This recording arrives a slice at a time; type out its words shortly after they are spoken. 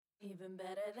Even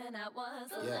better than I was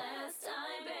the last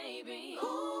time, baby.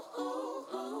 Ooh, ooh,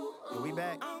 ooh, ooh. Are we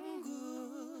back? I'm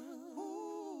good.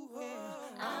 Ooh, yeah.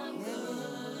 I'm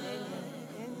good.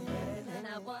 Better than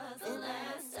I was the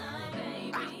last time,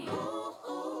 baby. Ooh,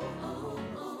 ooh, ooh,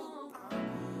 ooh.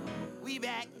 We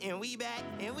back, and we back,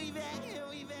 and we back, and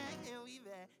we back, and we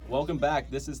back. Welcome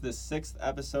back. This is the 6th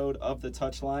episode of The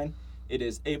Touchline. It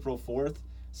is April 4th.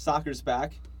 Soccer's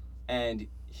back, and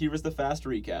here is the fast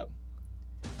recap.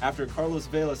 After Carlos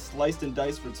Vela sliced and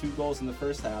diced for 2 goals in the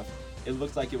first half, it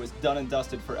looked like it was done and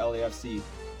dusted for LAFC.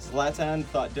 Zlatan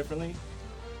thought differently,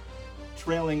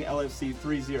 trailing LAFC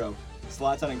 3-0.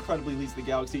 Zlatan incredibly leads the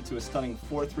Galaxy to a stunning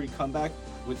 4-3 comeback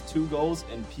with 2 goals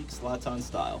in peak Zlatan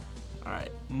style. All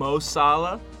right, Mo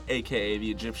Salah, a.k.a. the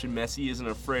Egyptian Messi, isn't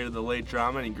afraid of the late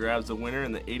drama, and he grabs the winner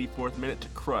in the 84th minute to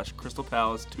crush Crystal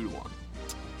Palace 2-1.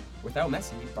 Without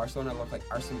Messi, Barcelona looked like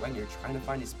Arsene Wenger trying to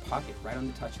find his pocket right on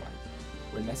the touchline.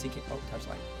 When Messi came,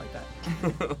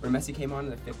 When Messi came on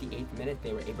in the 58th minute,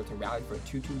 they were able to rally for a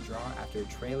 2-2 draw after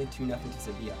trailing 2-0 to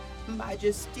Sevilla.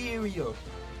 Magisterio!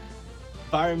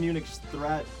 Bayern Munich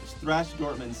thrashed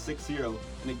Dortmund 6-0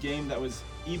 in a game that was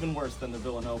even worse than the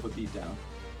Villanova beatdown.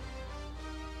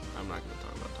 I'm not going to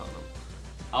talk about Tottenham.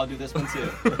 I'll do this one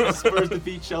too. Spurs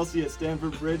defeat Chelsea at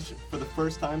Stamford Bridge for the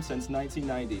first time since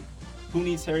 1990. Who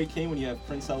needs Harry Kane when you have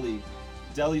Prince Ali?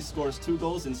 Delhi scores 2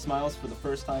 goals and smiles for the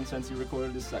first time since he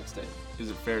recorded his sex tape.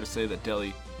 Is it fair to say that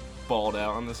Delhi balled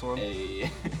out on this one? Hey.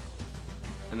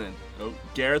 And then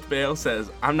Gareth Bale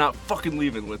says, "I'm not fucking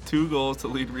leaving," with 2 goals to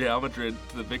lead Real Madrid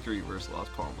to the victory versus Las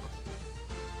Palmas.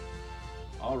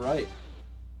 All right.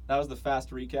 That was the fast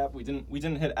recap. We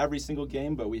didn't hit every single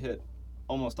game, but we hit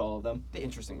almost all of them. The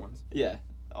interesting ones. Yeah,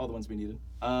 all the ones we needed.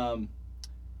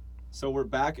 So we're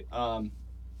back.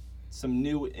 Some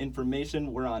new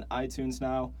information. We're on iTunes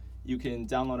now. You can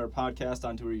download our podcast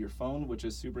onto your phone, which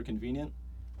is super convenient.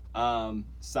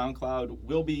 SoundCloud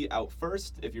will be out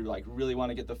first if you really want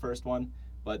to get the first one,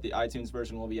 but the iTunes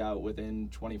version will be out within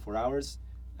 24 hours,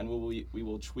 and we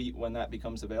will tweet when that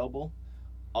becomes available.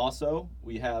 Also,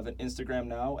 we have an Instagram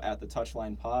now at the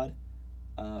Touchline Pod.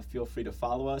 Feel free to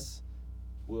follow us.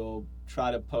 We'll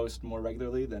try to post more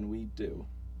regularly than we do.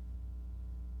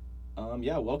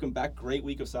 Welcome back. Great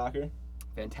week of soccer.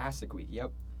 Fantastic week,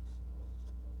 yep.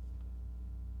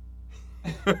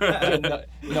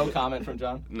 No comment from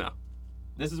John? No.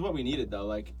 This is what we needed,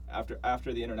 though,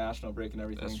 after the international break and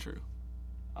everything. That's true.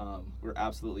 We're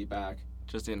absolutely back.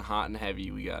 Just in hot and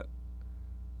heavy, we got,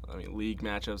 league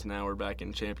matchups now. We're back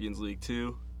in Champions League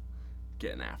 2.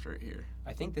 Getting after it here.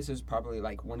 I think this is probably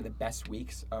one of the best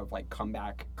weeks of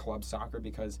comeback club soccer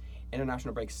because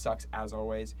international break sucks as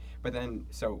always. But then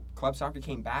club soccer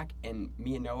came back and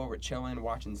me and Noah were chilling,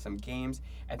 watching some games.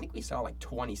 I think we saw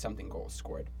 20 something goals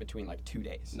scored between 2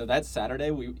 days. No, that's Saturday.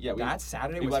 That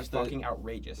Saturday was fucking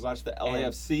outrageous. We watched the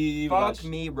LAFC. Fuck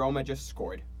me, Roma just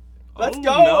scored. Let's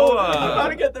go! Noah. I'm about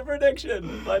to get the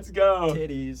prediction. Let's go.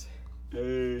 Titties.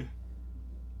 Hey.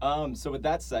 So with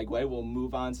that segue, we'll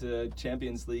move on to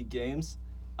Champions League games.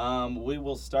 We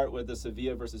will start with the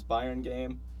Sevilla versus Bayern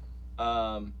game.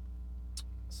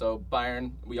 So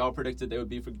Bayern, we all predicted they would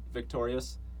be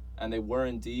victorious, and they were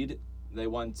indeed. They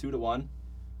won 2-1.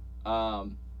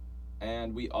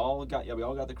 And we all got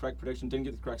the correct prediction. Didn't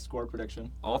get the correct score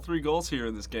prediction. All 3 goals here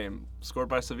in this game scored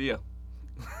by Sevilla.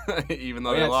 Even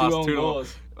though they lost 2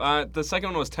 goals. The second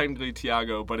one was technically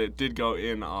Thiago, but it did go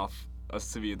in off a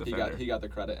Sevilla defender. He got the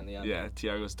credit in the end. Yeah,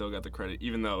 Thiago still got the credit,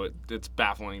 even though it's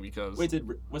baffling because... Wait,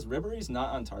 was Ribéry's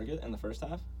not on target in the first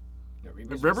half? No,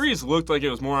 Ribéry's looked like it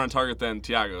was more on target than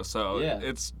Thiago, so yeah.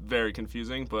 It's very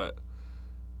confusing, but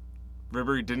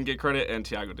Ribéry didn't get credit and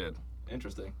Thiago did.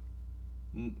 Interesting.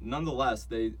 Nonetheless,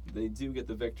 they do get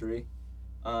the victory.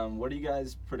 What are you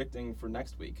guys predicting for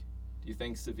next week? Do you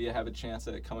think Sevilla have a chance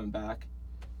at it coming back?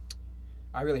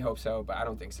 I really hope so, but I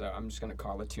don't think so. I'm just going to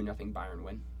call it 2-0 Bayern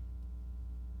win.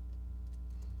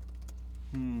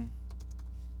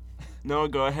 No,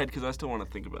 go ahead, because I still want to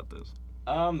think about this.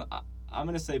 I'm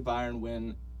going to say Bayern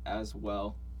win as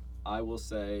well. I will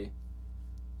say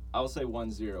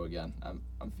 1-0 again.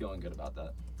 I'm feeling good about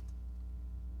that.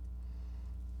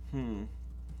 In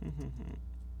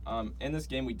this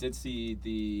game, we did see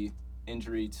the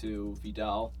injury to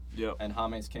Vidal. Yep. And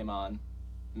James came on,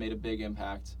 made a big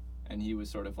impact, and he was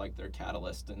sort of their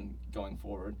catalyst in going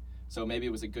forward. So maybe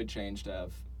it was a good change to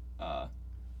have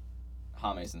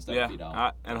James instead of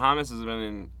Vidal. And James has been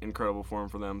in incredible form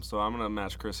for them, so I'm going to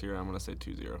match Chris here. I'm going to say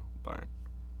 2-0 Bayern.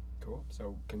 Cool.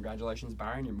 So congratulations,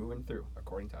 Bayern. You're moving through,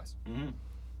 according to us. Mm-hmm.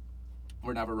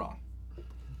 We're never wrong.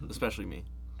 Especially me.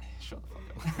 Shut the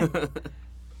fuck up.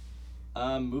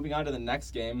 Moving on to the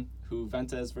next game,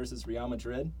 Juventus versus Real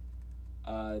Madrid.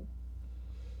 A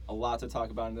lot to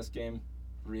talk about in this game.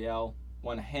 Real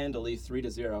won handily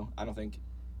 3-0.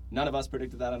 None of us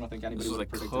predicted that. I don't think anybody This was would a have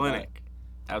predicted clinic.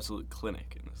 Absolute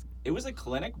clinic in this. It was a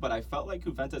clinic, but I felt like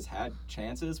Juventus had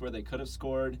chances where they could have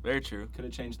scored, Very true. could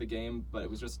have changed the game, but it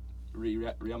was just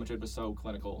Real Madrid was so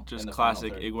clinical. Just in the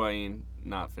classic final third. Higuain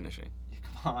not finishing.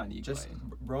 Come on, Higuain. Just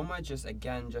Roma just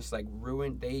like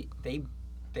ruined. They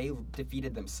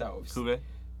defeated themselves. Juve?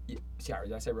 Sorry,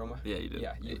 did I say Roma? Yeah, you did.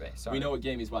 Yeah, Juve. Sorry. We know what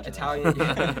game he's watching. Italian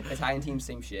Italian team,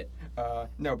 same shit.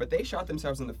 No, but they shot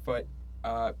themselves in the foot.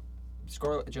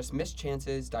 Just missed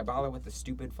chances. Dybala with the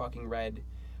stupid fucking red.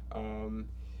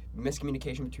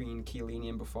 Miscommunication between Chiellini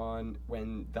and Buffon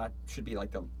when that should be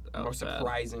like the most bad.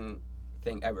 surprising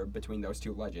thing ever between those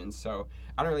two legends. So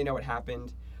I don't really know what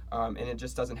happened, and it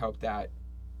just doesn't help that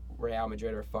Real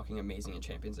Madrid are fucking amazing in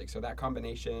Champions League. So that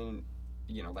combination,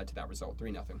 led to that result,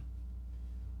 3-0.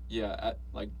 Yeah,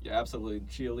 absolutely.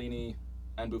 Chiellini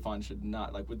and Buffon should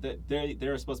not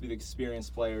they're supposed to be the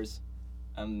experienced players,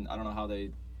 and I don't know how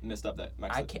they missed up that.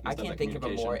 I can't think of a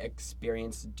more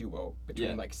experienced duo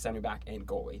between center back and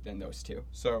goalie than those two.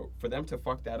 So for them to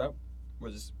fuck that up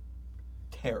was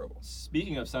terrible.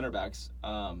 Speaking of center backs,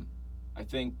 I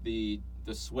think the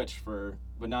switch for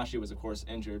Benatia was of course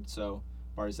injured, so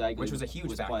Barzagli Which was a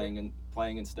huge factor.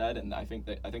 playing instead, and I think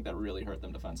that really hurt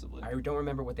them defensively. I don't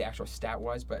remember what the actual stat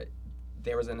was, but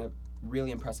there was a really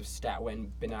impressive stat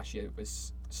when Benatia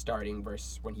was starting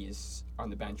versus when he's on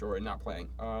the bench or not playing.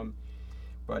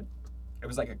 But it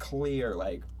was like a clear,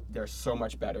 they're so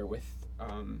much better with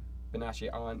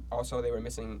Benatia on. Also, they were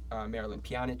missing Marilyn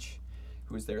Pjanic,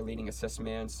 who's their leading assist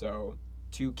man. So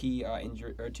two key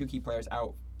players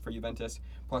out for Juventus.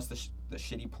 Plus the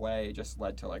shitty play just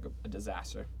led to a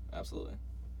disaster. Absolutely.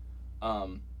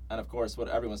 And of course, what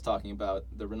everyone's talking about,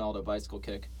 the Ronaldo bicycle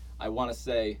kick. I want to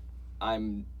say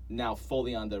I'm now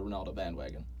fully on the Ronaldo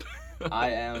bandwagon.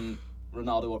 I am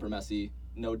Ronaldo over Messi,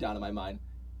 no doubt in my mind.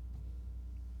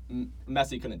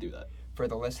 Messi couldn't do that. For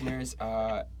the listeners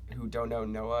who don't know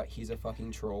Noah, he's a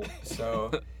fucking troll.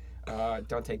 So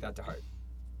don't take that to heart.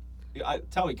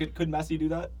 Tell me, could Messi do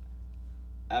that?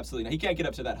 Absolutely not. He can't get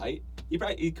up to that height.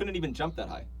 He couldn't even jump that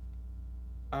high.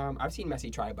 I've seen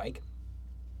Messi try a bike.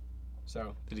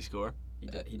 So Did he score?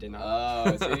 he did not.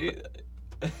 Oh, see?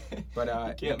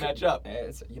 But can't match up.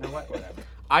 You know what? Whatever.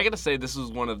 I gotta say, this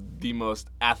was one of the most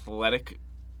athletic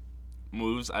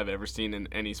moves I've ever seen in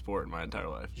any sport in my entire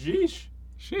life. Sheesh.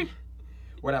 Sheesh.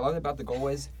 What I loved about the goal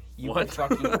was you What? could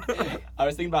fucking. I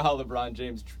was thinking about how LeBron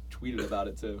James tweeted about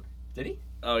it too. Did he?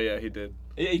 Oh yeah, he did.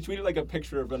 Yeah, he tweeted a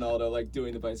picture of Ronaldo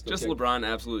doing the bicycle Just kick. LeBron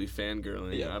absolutely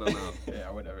fangirling. Yeah. I don't know.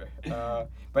 Yeah, whatever.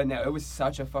 But no, it was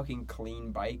such a fucking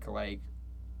clean bike.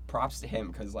 Props to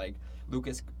him because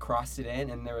Lucas crossed it in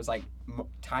and there was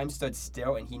time stood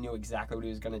still and he knew exactly what he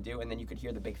was gonna do and then you could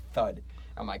hear the big thud.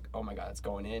 I'm like, oh my god, it's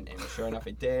going in, and sure enough,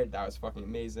 it did. That was fucking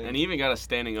amazing. And he even got a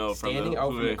standing O from the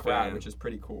Juve crowd, fan. which is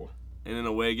pretty cool. In an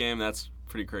away game, that's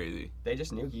pretty crazy. They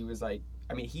just knew he was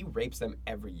he rapes them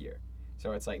every year.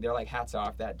 So it's they're hats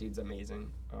off, that dude's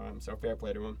amazing. So fair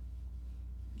play to him.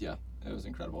 Yeah, it was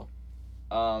incredible.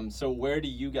 So where do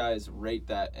you guys rate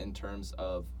that in terms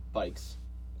of bikes?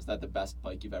 Is that the best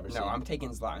bike you've ever seen? No, I'm taking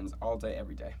Zlatan's all day,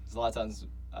 every day. Zlatan's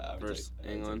Versus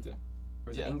England?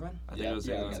 Was Yeah. it England? I think it was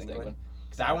yeah, England. England.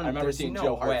 That one, I remember there's seeing no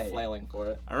Joe Hart way. flailing for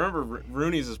it. I remember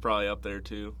Rooney's is probably up there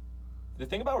too. The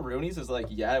thing about Rooney's is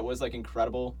it was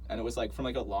incredible, and it was from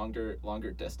a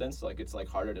longer distance, so it's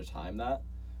harder to time that.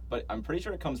 But I'm pretty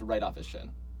sure it comes right off his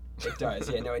shin. It does,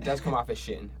 yeah. No, it does come off his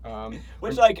shin.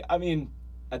 Which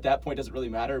at that point doesn't really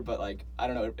matter, but I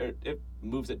don't know, it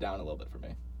moves it down a little bit for me.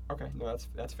 Okay, no,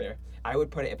 that's fair. I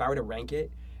would put it, if I were to rank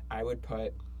it, I would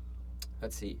put,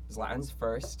 let's see, Zlatan's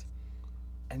first,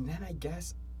 and then I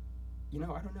guess, I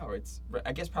don't know.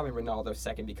 I guess probably Ronaldo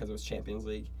second because it was Champions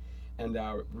League, and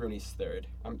Rooney's third.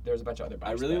 There's a bunch of other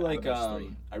bikes. I really like three.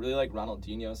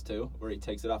 Ronaldinho's too, where he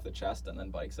takes it off the chest and then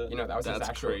bikes it. That was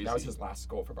That's crazy. That was his last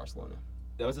goal for Barcelona.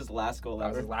 That was his last goal That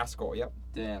was ever. his last goal. Yep.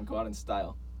 Damn, go out in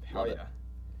style. Hell Love yeah. it.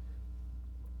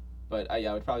 But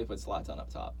I would probably put Zlatan up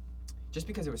top. Just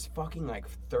because it was fucking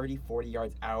 30, 40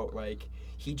 yards out,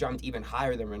 he jumped even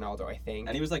higher than Ronaldo, I think.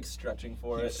 And he was stretching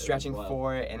for He it. was stretching It was wild.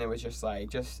 for it, and it was just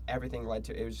everything led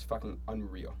to it was just fucking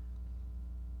unreal.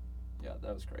 Yeah,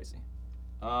 that was crazy.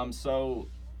 So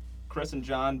Chris and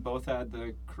John both had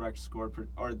the correct score,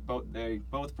 they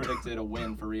both predicted a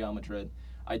win for Real Madrid.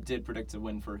 I did predict a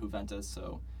win for Juventus,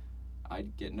 so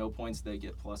I'd get no points. They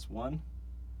get +1.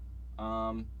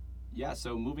 Yeah.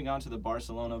 So moving on to the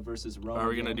Barcelona versus Roma. Are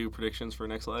we gonna game. do predictions for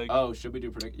next leg? Oh, should we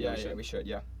do predict? Yeah, we should,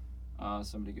 yeah.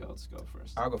 Somebody go. Let's go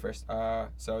first. I'll go first.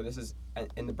 So this is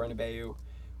in the Bernabeu.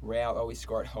 Real always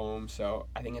score at home, so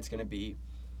I think it's gonna be.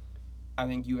 I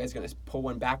think you guys gonna pull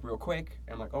one back real quick.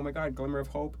 And I'm like, oh my God, glimmer of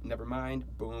hope. Never mind.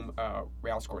 Boom.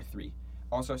 Real score 3.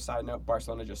 Also, side note,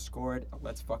 Barcelona just scored.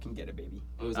 Let's fucking get it, baby.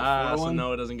 It was a So 4-1.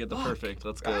 no, it doesn't get the perfect.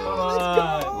 Let's go.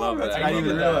 Let's go. Love that. I didn't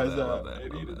even realize that. Love I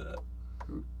love needed that.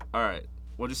 that. All right.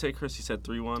 What'd you say, Chris? You said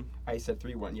 3-1. I said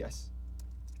 3-1. Yes.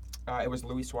 It was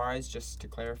Luis Suarez, just to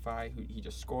clarify, who he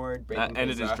just scored. That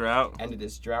ended his drought. Ended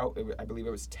his drought. I believe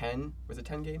it was 10. Was it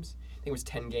 10 games? I think it was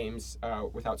 10 games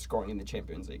without scoring in the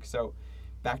Champions League. So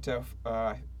back to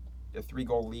a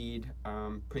 3-goal lead.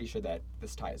 Pretty sure that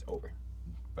this tie is over.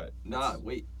 But Nah,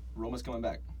 wait. Roma's coming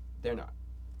back. they're not.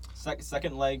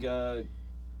 Second leg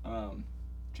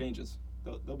changes.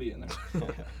 They'll be in there.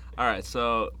 All right.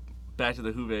 So back to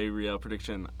the Juve Real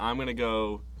prediction. I'm gonna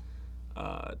go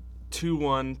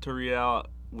 2-1 to Real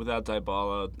without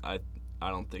Dybala. I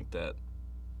don't think that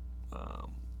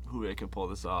Juve can pull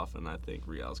this off, and I think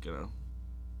Real's gonna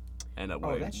end up Oh,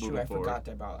 winning. that's true. moving I forward. forgot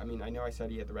Dybala. I mean, I know I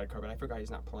said he had the red card, but I forgot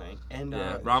he's not playing. And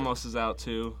Yeah, Ramos is out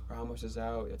too. Ramos is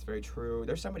out. That's very true.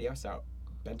 There's somebody else out.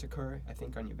 Bentancur, I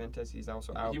think, on Juventus. He's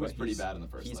also out. He was but pretty he's- bad in the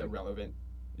first He's leg. irrelevant.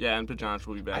 Yeah, and Pjanic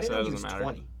will be I back, so didn't that know he doesn't was matter.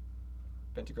 20.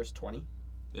 Bentancur's 20.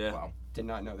 Yeah. Wow. Did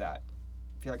not know that.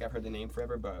 I feel like I've heard the name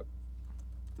forever, but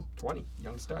 20,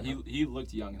 young star. He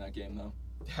looked young in that game though.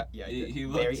 Yeah, He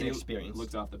very looked inexperienced.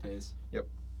 Looked off the pace. What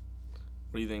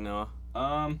do you think, Noah?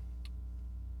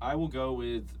 I will go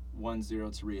with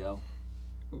 1-0 to Real.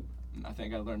 Ooh. I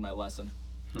think I learned my lesson.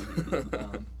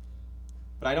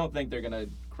 But I don't think they're gonna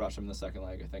crush him in the second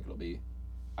leg.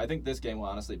 I think this game will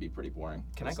honestly be pretty boring.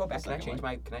 Can I This- go the back? Can I second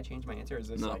leg. change my answer? Or is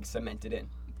this No. like cemented in?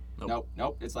 Nope.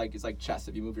 It's like chess.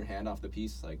 If you move your hand off the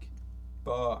piece, like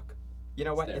Fuck. You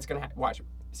know what? there. It's gonna watch.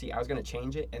 See, I was gonna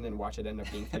change it and then watch it end up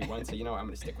being 3-1. So you know, what? I'm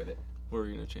gonna stick with it. What are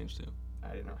you gonna change to? I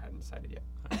didn't know. I hadn't decided yet.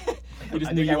 you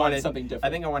just I knew think you I wanted something different. I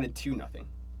think I wanted 2-0.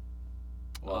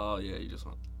 Well, Oh yeah, you just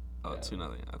want. Oh, yeah.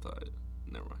 2-0. I thought.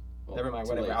 Never mind. well, Never mind.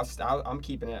 too Whatever. late. I'm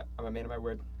keeping it. I'm a man of my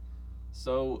word.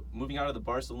 So moving on to the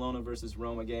Barcelona versus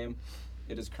Roma game,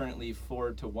 it is currently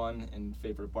 4-1 in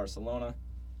favor of Barcelona.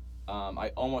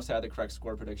 I almost had the correct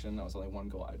score prediction. I was only 1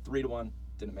 goal. I had 3-1.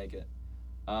 Didn't make it.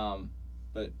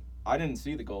 But I didn't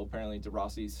see the goal. Apparently, De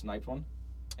Rossi sniped one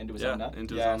into his own net.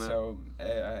 into his Yeah. own net. So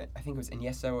I think it was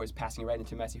Iniesta was passing right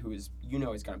into Messi, who is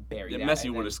is gonna bury Yeah, that. Messi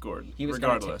and would then have scored He was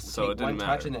regardless, gonna so take it didn't one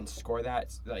matter. touch and then score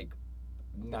that like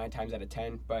 9 times out of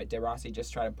 10. But De Rossi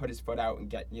just tried to put his foot out and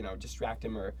get distract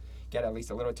him or get at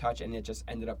least a little touch, and it just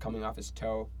ended up coming off his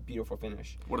toe. Beautiful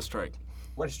finish. What a strike!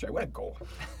 What a strike! What a goal!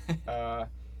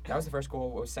 That was the first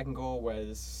goal. What was second goal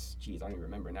was, I don't even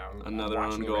remember now. I'm Another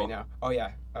watching own it goal. right now. Oh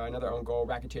yeah, another own goal.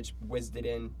 Rakitic whizzed it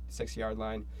in 6-yard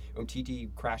line.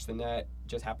 Umtiti crashed the net.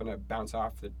 Just happened to bounce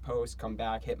off the post, come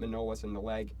back, hit Manolas in the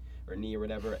leg or knee or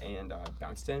whatever, and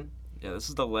bounced in. Yeah, this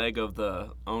is the leg of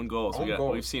the own goals. Own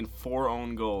goals. We've seen 4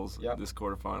 own goals Yep. this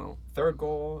quarterfinal. Third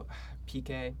goal,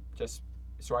 PK. Just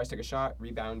Suarez took a shot,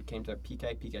 rebound came to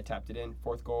PK. PK tapped it in.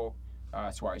 Fourth goal,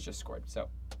 Suarez just scored. So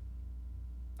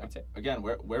that's it. Again,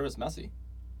 where was Messi?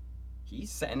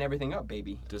 He's setting everything up,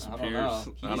 baby. Disappears. I don't know. I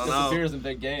He don't know. disappears in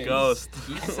big games. Ghost.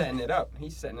 He's setting it up.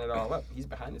 He's setting it all up. He's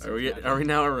behind the scenes. Are we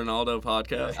now a Ronaldo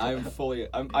podcast?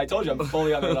 I told you I'm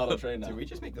fully on the Ronaldo train now. Did we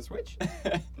just make the switch?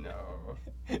 No.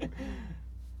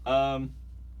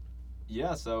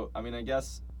 Yeah, so I mean, I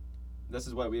guess this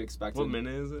is what we expected. What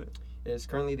minute is it? It's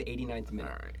currently the 89th All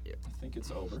minute. right. Yeah. I think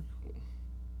it's over.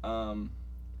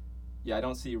 Yeah, I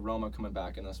don't see Roma coming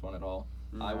back in this one at all.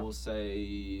 I No. will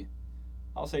say,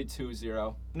 I'll say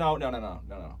 2-0. No.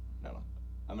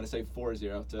 I'm gonna say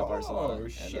 4-0 to Barcelona. Oh in the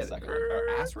shit! second Or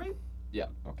leg. ass rape? Yeah.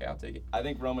 Okay, I'll take it. I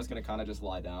think Roma's gonna kind of just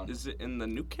lie down. Is it in the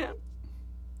new camp?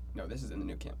 No, this is in the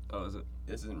new camp. Oh, is it?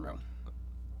 This is in Rome.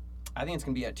 I think it's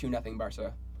gonna be a 2-0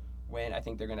 Barca win. I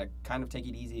think they're gonna kind of take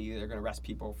it easy. They're gonna rest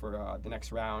people for the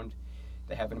next round.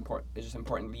 They have there's just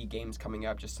important league games coming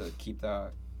up just to keep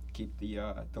the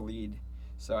lead.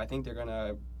 So I think they're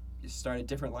gonna start a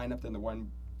different lineup than the one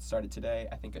started today.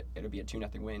 I think it'll be a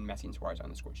 2-0 win. Messi and Suarez on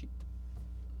the score sheet.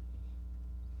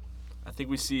 I think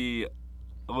we see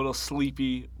a little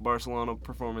sleepy Barcelona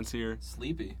performance here.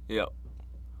 Sleepy. Yep.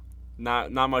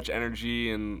 Not much energy,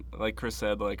 and like Chris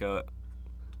said, like a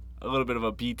little bit of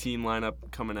a B team lineup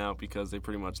coming out because they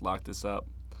pretty much locked this up.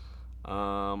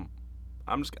 I'm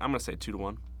gonna say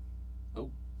 2-1.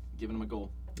 Giving him a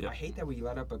goal. Yeah. I hate that we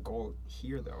let up a goal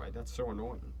here though. That's so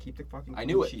annoying. Keep the fucking. I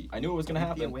knew clean it. sheet. I knew it was gonna Keep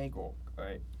happen. The away goal. All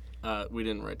right. We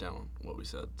didn't write down what we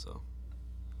said, so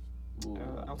Ooh.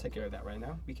 I'll take care of that right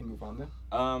now. We can move on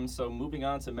though. So moving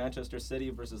on to Manchester City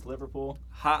versus Liverpool.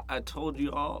 Ha! I told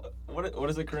you all. What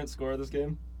is the current score of this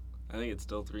game? I think it's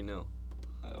still 3-0.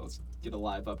 Let's get a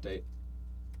live update.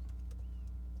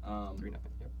 3-0.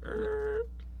 Yep.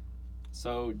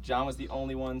 So John was the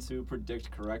only one to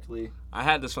predict correctly. I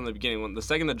had this from the beginning. When the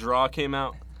second the draw came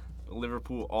out,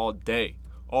 Liverpool all day.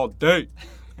 All day.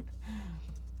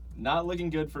 Not looking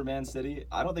good for Man City.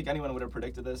 I don't think anyone would have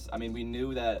predicted this. I mean, we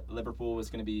knew that Liverpool was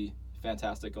going to be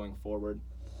fantastic going forward.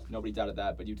 Nobody doubted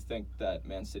that, but you'd think that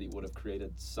Man City would have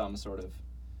created some sort of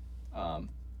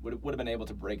would have been able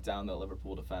to break down the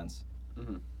Liverpool defense.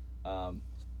 Mm-hmm.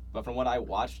 But from what I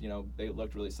watched, they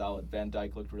looked really solid. Van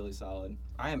Dijk looked really solid.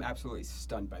 I am absolutely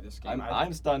stunned by this game.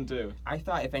 I'm stunned too. I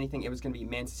thought, if anything, it was going to be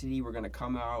Man City. We're going to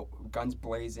come out, guns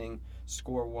blazing,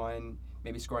 score one,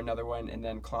 maybe score another one, and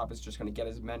then Klopp is just going to get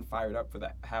his men fired up for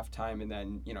that halftime, and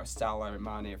then, Salah and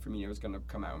Mane and Firmino is going to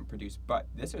come out and produce. But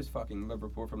this was fucking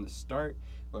Liverpool from the start,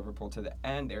 Liverpool to the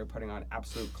end. They were putting on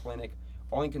absolute clinic.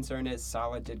 Only concern is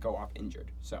Salah did go off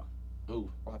injured, so Ooh.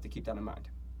 we'll have to keep that in mind.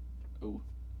 Ooh.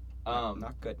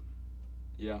 Not good.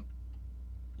 Yeah.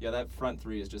 Yeah, that front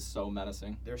three is just so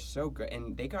menacing. They're so good,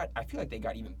 and I feel like they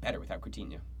got even better without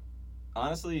Coutinho,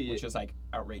 Honestly, which is like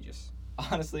outrageous.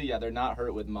 Honestly, yeah, they're not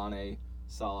hurt with Mane,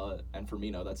 Salah, and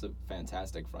Firmino. That's a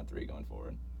fantastic front three going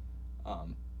forward.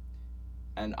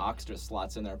 And Ox just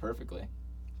slots in there perfectly.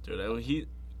 Dude,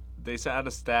 they had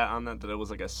a stat on that it was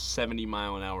like a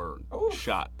 70-mile-an-hour Oof.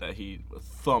 shot that he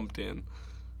thumped in.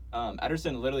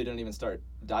 Ederson literally didn't even start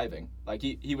diving. Like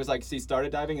he was like he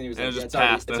started diving and he was And like, it just yeah,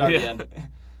 passed it's him, already yeah.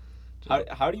 in.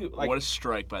 How do you like? What a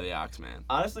strike by the Ox, man.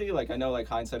 Honestly, like I know like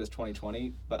hindsight is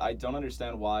 20/20, but I don't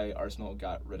understand why Arsenal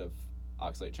got rid of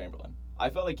Oxlade-Chamberlain. I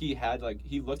felt like he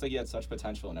looked like he had such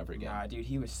potential in every game. Nah, dude,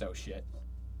 he was so shit.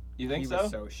 You think he so?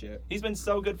 was so shit. He's been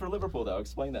so good for Liverpool though.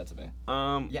 Explain that to me.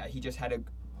 Yeah, he just had a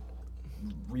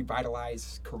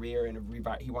revitalized career and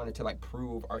he wanted to like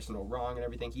prove Arsenal wrong and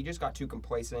everything. He just got too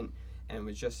complacent and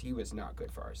he was not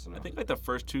good for Arsenal. I think like the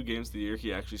first 2 games of the year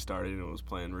he actually started and was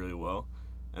playing really well.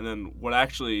 And then what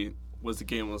actually was the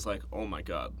game was like, oh my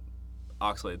god,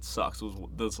 Oxlade sucks. It was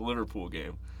this Liverpool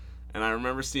game. And I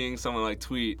remember seeing someone like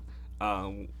tweet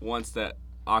once that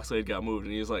Oxlade got moved,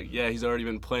 and he was like, yeah, he's already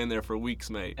been playing there for weeks,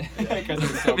 mate.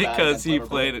 Because he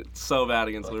played it so bad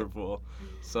against Liverpool.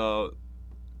 So,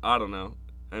 I don't know.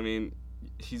 I mean,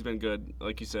 he's been good,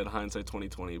 like you said, hindsight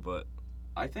 20/20, but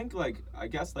I think I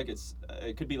guess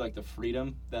it could be like the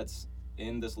freedom that's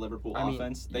in this Liverpool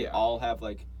offense. They all have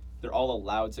they're all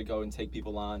allowed to go and take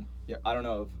people on. Yeah. I don't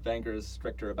know if Wenger is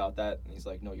stricter about that, and he's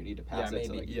like, no, you need to pass it.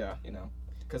 Maybe, to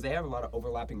because they have a lot of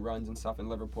overlapping runs and stuff in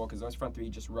Liverpool. Because those front three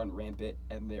just run rampant,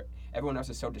 and everyone else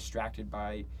is so distracted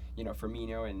by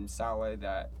Firmino and Salah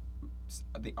that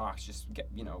the Ox just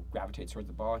gravitates towards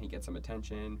the ball and he gets some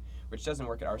attention, which doesn't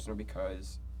work at Arsenal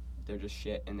because they're just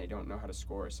shit and they don't know how to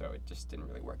score. So it just didn't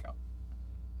really work out.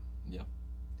 Yeah.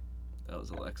 that was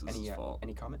Alexis' fault.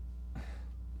 Any comment?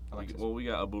 Alexis. Well, we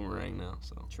got a boomerang now,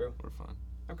 so True. we're fine.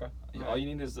 Okay. All you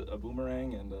need is a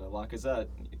boomerang and a Lacazette.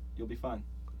 You'll be fine.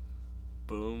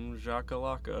 Boom,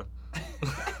 Jakalaka.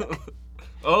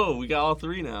 Oh, we got all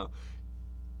 3 now.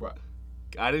 What?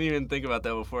 I didn't even think about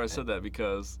that before I said that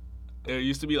because it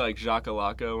used to be like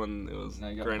Jakalaka when it was Now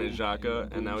you got Granit Boom, Xhaka,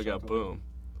 and and now we got Shakalaka. Boom.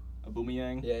 A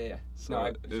boomerang. Yeah. So No,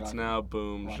 it's Xhaka. now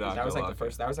Boom, Jakalaka. That was like the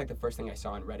first. That was like the first thing I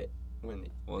saw on Reddit when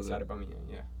they Was started it? bumming it.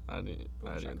 Yeah. I didn't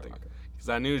think. Shakalaka. Because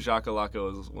I knew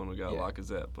Jakalaka was when we got Yeah.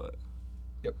 Lacazette, but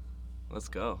Yep. let's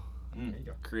go. There you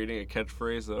go. Creating a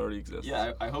catchphrase that already exists.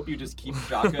 Yeah, I hope you just keep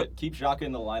Xhaka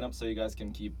in the lineup so you guys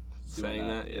can keep doing Saying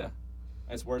that, yeah.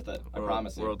 It's worth it. I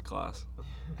promise you. World class.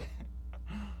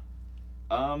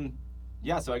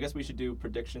 Yeah, so I guess we should do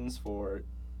predictions for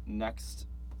next.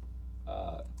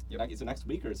 Is it next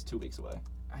week or it's 2 weeks away?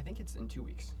 I think it's in 2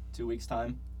 weeks. 2 weeks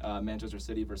time. Manchester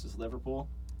City versus Liverpool.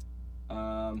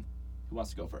 Who wants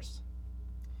to go first?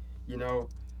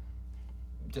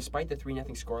 Despite the 3-0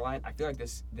 scoreline, I feel like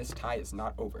this tie is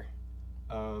not over.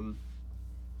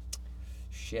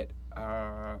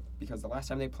 Because the last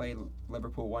time they played,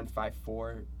 Liverpool won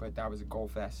 5-4, but that was a goal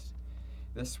fest.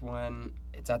 This one,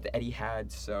 it's at the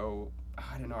Etihad, so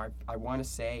I don't know. I want to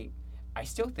say, I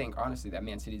still think, honestly, that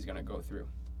Man City is going to go through,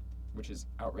 which is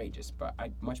outrageous, but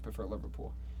I much prefer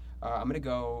Liverpool. I'm going to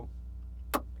go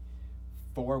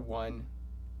 4-1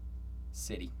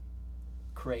 City.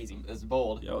 Crazy. It's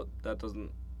bold. Yo, that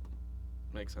doesn't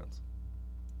make sense.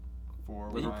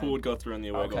 4-1. Liverpool would go through on the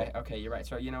away goal. Okay, you're right.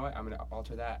 So you know what? I'm gonna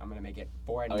alter that. I'm gonna make it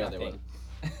 4-0. Oh, yeah, they would.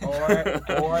 or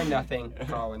 4-0.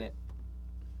 Calling it.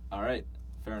 All right,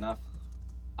 fair enough.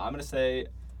 I'm gonna say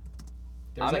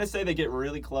There's I'm like, gonna say they get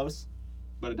really close,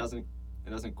 but it doesn't.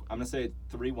 I'm gonna say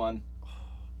 3-1. I'm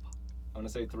gonna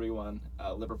say 3-1.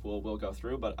 Liverpool will go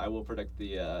through, but I will predict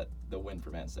the win for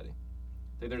Man City.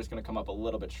 I think they're just gonna come up a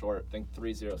little bit short. I think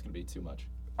 3-0 is gonna be too much.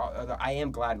 although I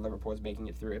am glad Liverpool is making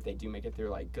it through if they do make it through,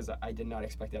 like, because I did not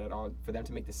expect that at all. For them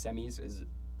to make the semis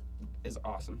is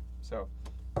awesome. So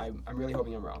I'm really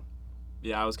hoping I'm wrong.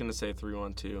 Yeah, I was gonna say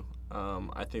 3-1 too.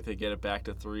 I think they get it back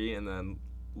to 3, and then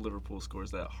Liverpool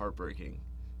scores that heartbreaking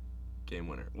game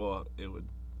winner. Well,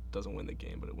 doesn't win the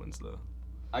game, but it wins the.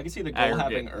 I can see the goal Aggregate.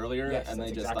 happening earlier, Yes, and they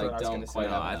that's just exactly what I was don't gonna say. quite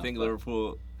No, have I enough, think but-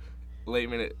 Liverpool late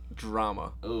minute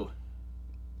drama Ooh,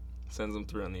 sends them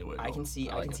through on the away goal. I can see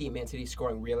I like I can it. see Man City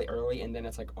scoring really early, and then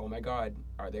it's like, oh my God,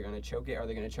 are they gonna choke it? Are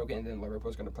they gonna choke it? And then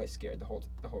Liverpool's gonna play scared the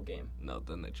whole game. No,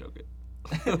 then they choke it.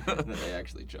 then they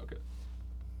actually choke it.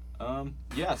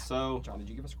 Yeah. So John, did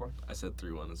you give a score? I said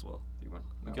 3-1 as well. 3-1.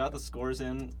 we got the scores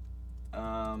in.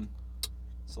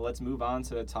 So let's move on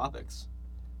to topics.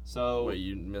 So Wait,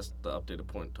 you missed the updated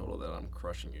point total that I'm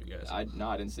crushing you guys. I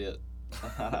didn't see it.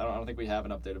 I don't think we have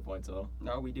an updated point total.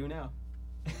 No, we do now.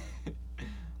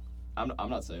 I'm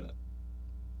not saying it.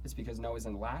 It's because Noah's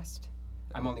in last.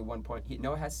 I'm only 1 point.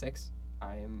 Noah has 6.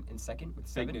 I am in second with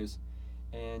 7. Fake news.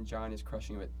 And John is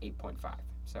crushing it with 8.5.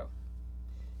 So,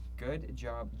 good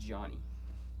job, Johnny.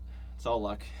 It's all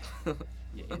luck. Yeah,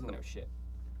 he doesn't know shit.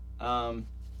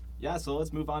 Yeah, so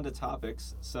let's move on to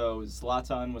topics. So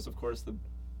Zlatan was, of course, the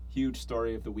huge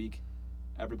story of the week.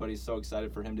 Everybody's so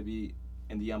excited for him to be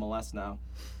in the MLS now.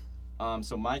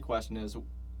 So my question is,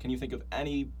 can you think of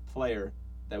any player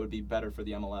that would be better for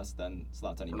the MLS than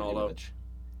Zlatan Ronaldo. Ibrahimovic?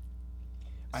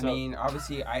 I So- mean,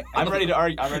 obviously, I'm ready to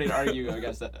argue. I'm ready to argue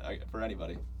against that for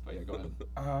anybody. But yeah, go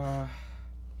ahead.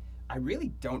 I really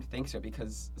don't think so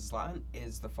because Zlatan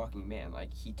is the fucking man.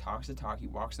 Like, he talks the talk, he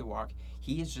walks the walk.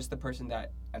 He is just the person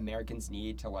that Americans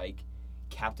need to, like,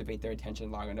 captivate their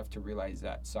attention long enough to realize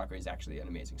that soccer is actually an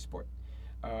amazing sport.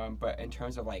 But in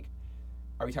terms of, like,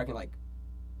 are we talking, like,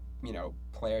 you know,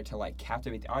 player to, like,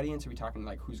 captivate the audience? Are we talking,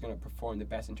 like, who's going to perform the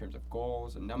best in terms of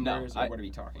goals and numbers? Or what are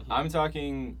we talking here? I'm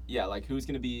talking, yeah, like who's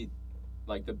going to be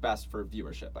like the best for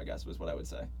viewership, I guess was what I would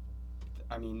say.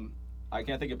 I mean, I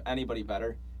can't think of anybody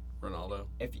better. Ronaldo.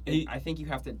 I think you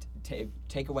have to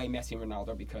take away Messi and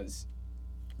Ronaldo because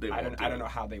They I won't don't do know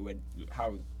it.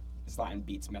 how Zlatan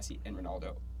beats Messi and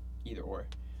Ronaldo, either or.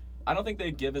 I don't think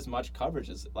they'd give as much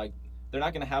coverage as like they're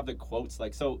not going to have the quotes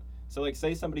like so like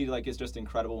say somebody like is just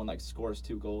incredible and like scores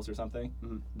 2 goals or something.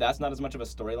 Mhm. That's not as much of a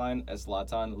storyline as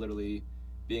Zlatan literally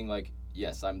being like,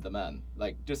 "Yes, I'm the man."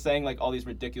 Like just saying like all these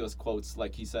ridiculous quotes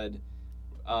like he said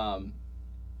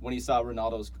when he saw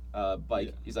Ronaldo's bike,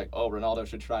 Yeah. he's like, "Oh, Ronaldo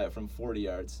should try it from 40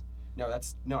 yards." I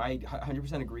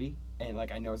 100% agree, and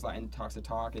like I know Zlatan talks the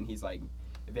talk, and he's like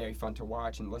very fun to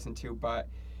watch and listen to. But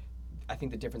I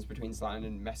think the difference between Zlatan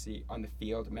and Messi on the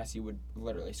field, Messi would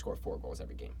literally score 4 goals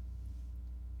every game.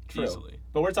 True. Easily.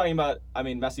 But we're talking about, I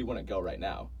mean, Messi wouldn't go right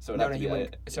now, so it'd have to he be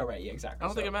wouldn't. like, So right, yeah, exactly. I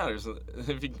don't think it matters.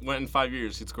 If he went in 5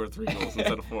 years, he'd score 3 goals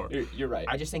instead of 4. You're right.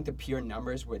 I just think the pure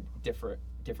numbers would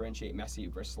differentiate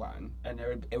Messi versus Zlatan, and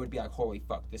it would be like, holy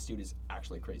fuck, this dude is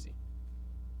actually crazy.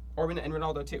 Or and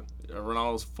Ronaldo too.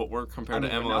 Ronaldo's footwork compared I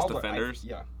mean, to MLS Ronaldo, defenders,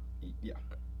 yeah.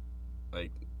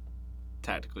 like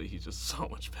tactically, he's just so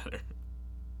much better.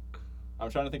 I'm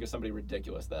trying to think of somebody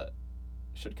ridiculous that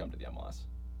should come to the MLS.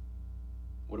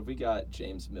 What if we got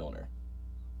James Milner?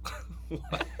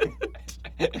 What?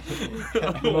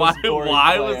 Most boring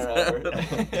why was player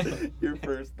that your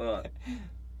first thought?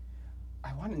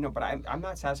 I want to know, but I'm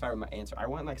not satisfied with my answer. I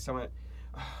want like someone.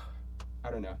 I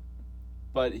don't know.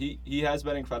 But he has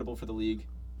been incredible for the league.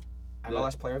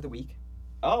 MLS Player of the Week.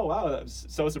 Oh wow, I'm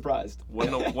so surprised. What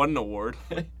an award.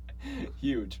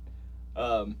 Huge.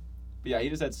 But yeah, he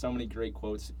just had so many great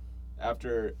quotes.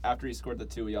 After he scored the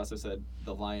 2, he also said,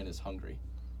 "The lion is hungry."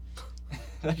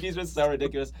 Like, he's just so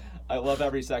ridiculous. I love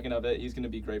every second of it. He's going to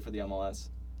be great for the MLS.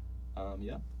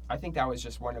 Yeah. I think that was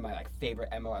just one of my like favorite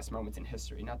MLS moments in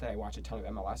history. Not that I watch a ton of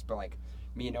MLS, but like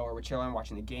me and Noah were chilling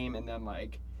watching the game, and then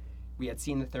like we had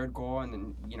seen the 3rd goal, and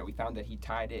then we found that he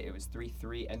tied it. It was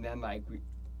 3-3, and then like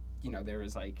there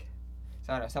was like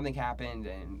so I don't know, something happened,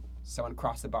 and someone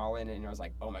crossed the ball in, and I was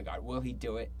like, oh my god, will he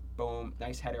do it? Boom,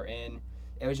 nice header in.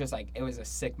 It was just like it was a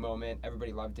sick moment.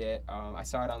 Everybody loved it. I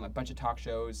saw it on a bunch of talk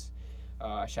shows.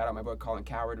 Shout out my boy Colin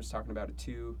Coward was talking about it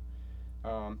too.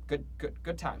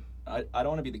 Good time. I don't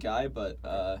want to be the guy, but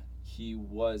he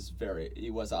was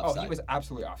offside. Oh, he was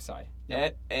absolutely offside.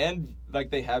 Yep. And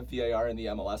like they have VAR in the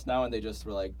MLS now, and they just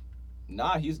were like,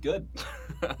 "Nah, he's good."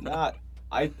 Nah,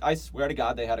 I swear to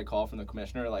God, they had a call from the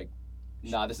commissioner like,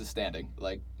 "Nah, this is standing.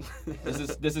 Like,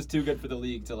 this is too good for the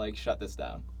league to like shut this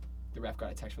down." the ref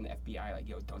got a text from the FBI like,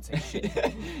 yo, don't say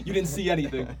shit. You didn't see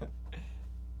anything.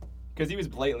 Because he was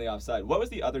blatantly offside. What was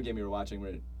the other game you were watching?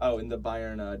 In the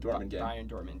Bayern Dortmund game. Bayern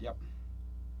Dortmund, yep.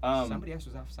 Somebody else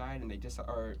was offside and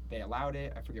they allowed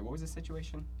it. I forget what was the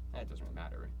situation. It doesn't really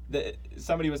matter.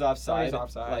 Somebody was offside. Somebody's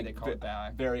offside. Like, they called it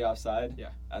back. Very offside. Yeah.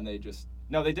 And they just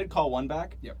they did call one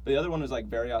back. Yep. But the other one was like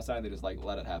very offside. And they just like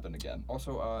let it happen again.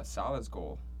 Also, Salah's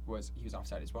goal he was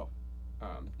offside as well.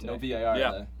 No today. VAR in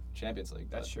the Champions League.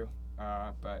 That's true.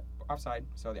 But offside.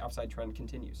 So the offside trend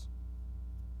continues.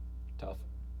 Tough.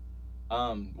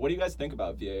 What do you guys think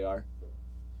about VAR?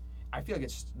 I feel like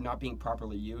it's not being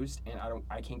properly used, and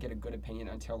I can't get a good opinion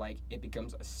until like it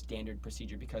becomes a standard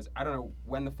procedure, because I don't know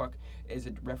when the fuck is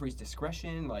it referee's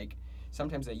discretion. Like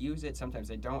sometimes they use it, sometimes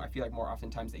they don't. I feel like more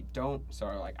oftentimes they don't. So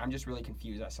like I'm just really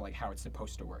confused as to like how it's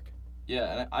supposed to work.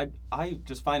 Yeah, and I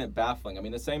just find it baffling. I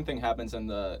mean, the same thing happens in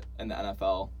the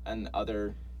NFL and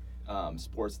other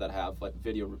sports that have like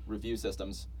video review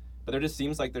systems, but there just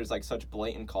seems like there's like such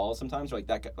blatant calls sometimes. Where, like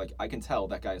that, like I can tell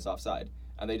that guy is offside,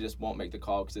 and they just won't make the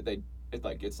call because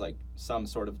it's like some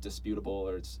sort of disputable,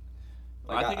 or it's.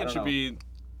 Like, I think I it don't should know. be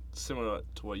similar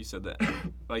to what you said, that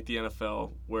like the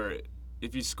NFL, where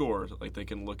if you score, like they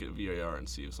can look at VAR and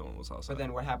see if someone was offside. But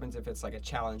then what happens if it's like a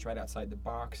challenge right outside the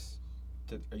box?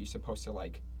 Are you supposed to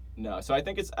like? No, so I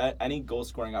think it's any goal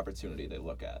scoring opportunity they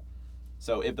look at.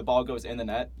 So if the ball goes in the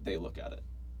net, they look at it.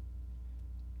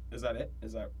 Is that it?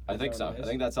 Is that? I think so. I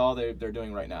think that's all they're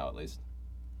doing right now, at least.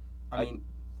 I mean,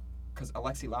 because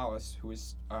Alexi Lalas, who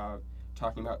was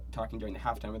talking during the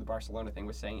halftime of the Barcelona thing,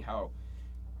 was saying how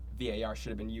VAR should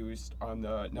have been used on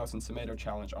the Nelson Semedo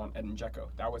challenge on Edin Dzeko.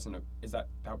 That wasn't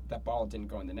that ball didn't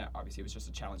go in the net. Obviously, it was just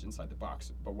a challenge inside the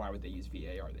box. But why would they use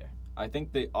VAR there? I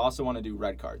think they also want to do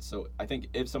red cards. So I think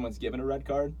if someone's given a red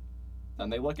card, then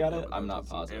they look at it. I'm not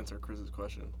positive. Answer Chris's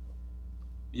question.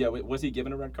 Yeah, was he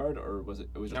given a red card, or was it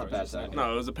just No, a it was bad just tackle?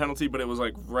 No, it was a penalty, but it was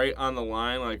like right on the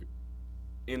line, like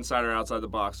inside or outside the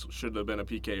box. Should have been a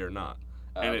PK or not,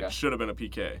 and okay. it should have been a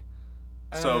PK.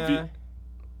 So if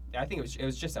I think it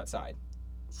was just outside.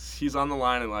 he's on the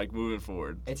line and like moving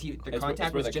forward. The It's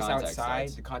contact where was the just contact outside.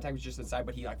 starts. The contact was just outside,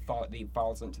 but he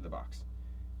falls into the box.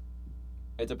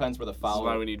 It depends where the This is foul.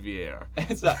 why we need VAR.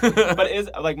 It's not, but is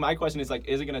like my question is like,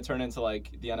 is it going to turn into like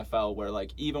the NFL where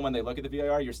like even when they look at the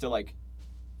VAR, you're still like,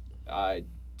 that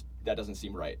doesn't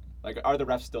seem right. Like, are the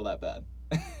refs still that bad?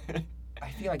 I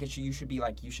feel like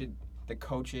the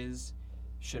coaches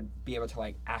should be able to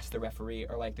like ask the referee,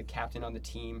 or like the captain on the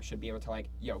team should be able to like,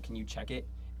 yo, can you check it?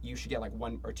 You should get like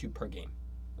 1 or 2 per game.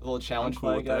 A little challenge I'm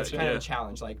cool with flag that, action? Kind of Yeah. a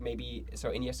challenge, like maybe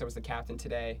so Iniesta was the captain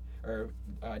today, or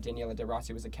Daniele De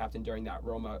Rossi was the captain during that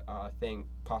Roma thing,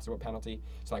 possible penalty.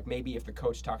 So like maybe if the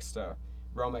coach talks to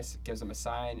Roma, gives him a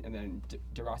sign, and then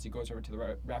De Rossi goes over to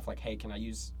the ref like, hey, can I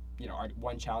use our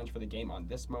one challenge for the game on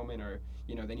this moment, or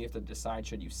then you have to decide,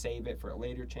 should you save it for a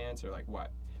later chance or like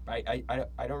what. But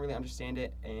I don't really understand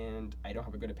it, and I don't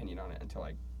have a good opinion on it until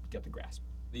I get the grasp.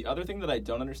 The other thing that I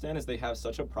don't understand is they have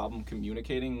such a problem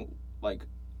communicating, like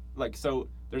so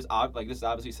there's this is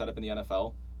obviously set up in the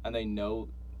NFL, and they know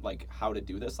like how to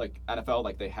do this. Like NFL,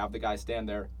 like they have the guy stand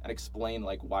there and explain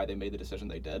like why they made the decision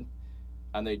they did,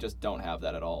 and they just don't have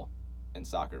that at all in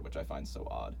soccer, which I find so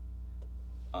odd.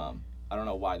 I don't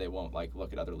know why they won't like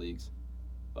look at other leagues,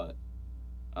 but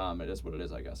it is what it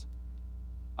is, I guess.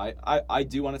 I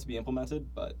do want it to be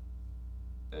implemented, but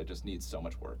it just needs so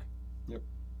much work. Yep.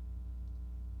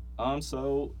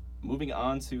 So moving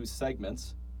on to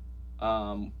segments,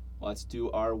 let's do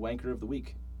our wanker of the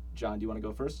week. John, do you want to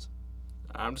go first?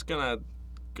 I'm just gonna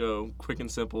go quick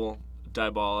and simple.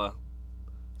 Dybala,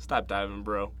 stop diving,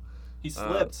 bro. He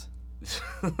slipped.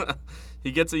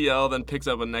 He gets a yell, then picks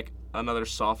up another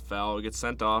soft foul, gets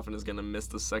sent off, and is gonna miss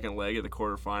the second leg of the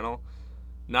quarterfinal.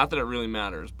 Not that it really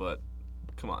matters, but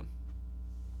come on.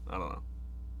 I don't know.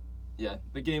 Yeah,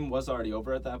 the game was already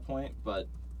over at that point, but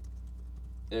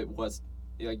it was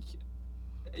like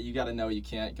you got to know you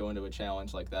can't go into a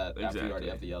challenge like that after you already Exactly.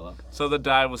 have the yellow. So the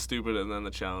dive was stupid, and then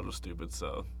the challenge was stupid.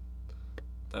 So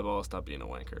Dybala stopped being a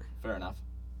wanker. Fair enough.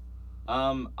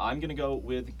 I'm gonna go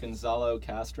with Gonzalo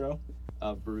Castro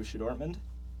of Borussia Dortmund.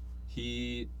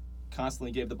 He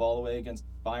constantly gave the ball away against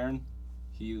Bayern.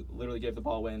 He literally gave the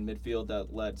ball away in midfield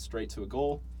that led straight to a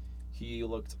goal. He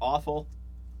looked awful.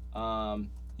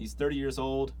 He's 30 years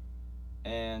old,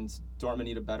 and Dortmund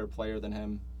need a better player than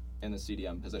him in the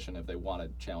CDM position if they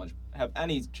want to have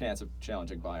any chance of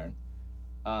challenging Bayern.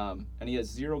 And he has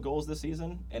 0 goals this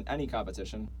season in any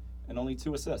competition and only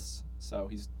 2 assists. So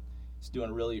he's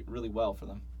doing really, really well for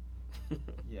them.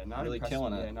 Yeah, not Really impressed.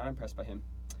 killing it. Yeah, not impressed by him.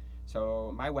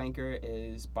 So my wanker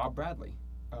is Bob Bradley.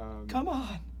 Come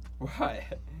on. What?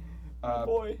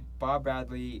 Boy. Bob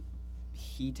Bradley,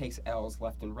 he takes L's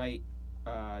left and right.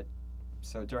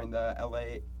 So during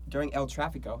El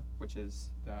Tráfico, which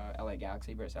is the LA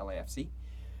Galaxy versus LAFC,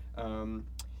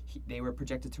 they were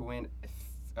projected to win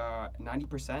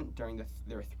 90% during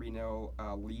their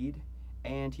 3-0 lead,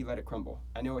 and he let it crumble.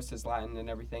 I know it says Latin and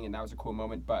everything, and that was a cool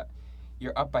moment, but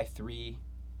you're up by 3.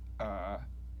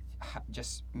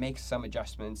 Just make some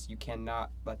adjustments. You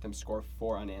cannot let them score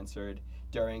 4 unanswered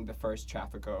during the first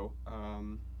Tráfico.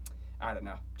 I don't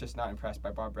know. Just not impressed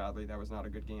by Bob Bradley. That was not a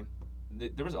good game.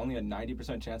 There was only a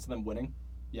 90% chance of them winning.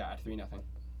 Yeah, 3-0.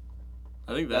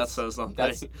 I think that says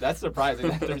something. That's surprising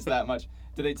that there's that much.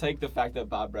 Did they take the fact that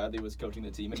Bob Bradley was coaching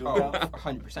the team into account?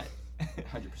 100%.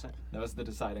 100%. That was the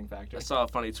deciding factor. I saw a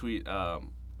funny tweet. Who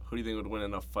do you think would win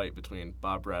in a fight between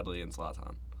Bob Bradley and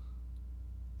Zlatan?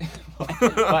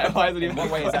 Why is it even? In what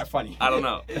way is that funny? I don't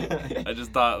know. I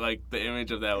just thought like the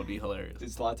image of that would be hilarious.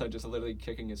 Is Zlatan just literally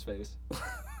kicking his face?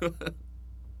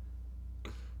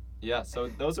 Yeah, so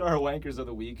those are our wankers of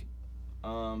the week.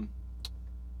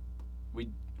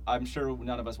 I'm sure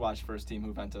none of us watched First Team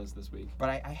Juventus this week. But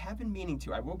I have been meaning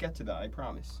to. I will get to that, I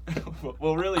promise.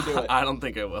 We'll really do it. I don't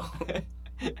think I will.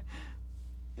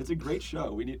 It's a great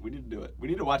show. We need to do it. We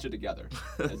need to watch it together.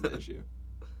 That's the issue.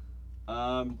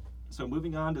 So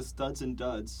moving on to studs and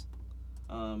duds.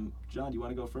 John, do you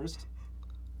want to go first?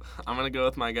 I'm gonna go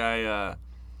with my guy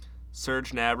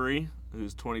Serge Gnabry,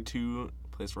 who's 22,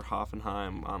 plays for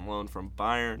Hoffenheim on loan from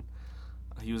Bayern.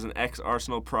 He was an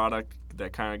ex-Arsenal product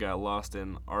that kind of got lost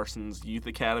in Arsenal's youth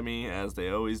academy, as they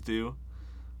always do.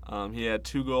 He had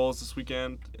 2 goals this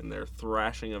weekend in their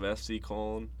thrashing of FC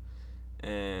Cologne,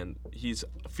 and he's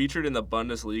featured in the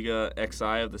Bundesliga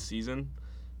XI of the season,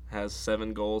 has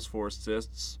 7 goals, 4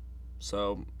 assists.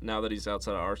 So now that he's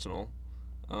outside of Arsenal,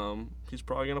 he's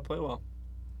probably going to play well.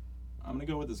 I'm going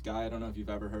to go with this guy. I don't know if you've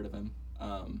ever heard of him.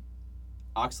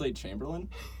 Oxlade-Chamberlain.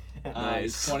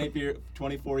 Nice. He's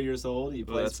 24 years old. He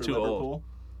plays that's for too Liverpool. old.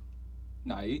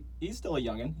 No, he's still a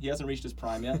youngin'. He hasn't reached his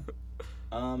prime yet.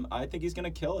 I think he's going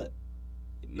to kill it.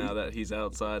 Now that he's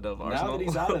outside of Arsenal. Now that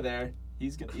he's out of there,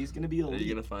 he's going to be Are elite.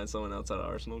 you going to find someone outside of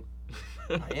Arsenal?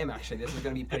 I am, actually. This is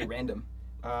going to be pretty random.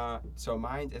 So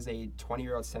mine is a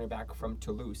 20-year-old center back from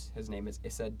Toulouse. His name is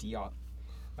Issa Diop.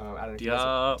 I don't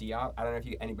know if Diop. I don't know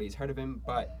if anybody's heard of him,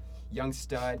 but young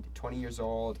stud, 20 years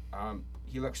old.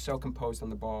 He looks so composed on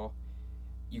the ball.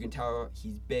 You can tell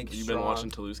he's big, Have you strong. been watching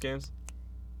Toulouse games?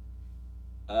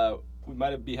 We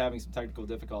might be having some technical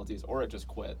difficulties, or it just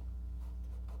quit.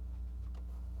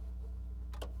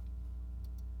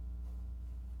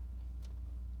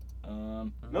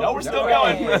 No, we're still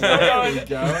going. We're still going. There we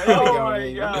go. Oh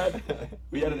my god.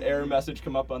 We had an error message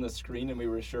come up on the screen, and we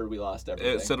were sure we lost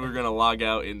everything. It said we were going to log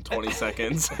out in 20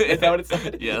 seconds. Is that what it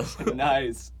said? Yes.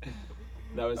 Nice.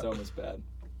 That was almost bad.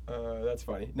 That's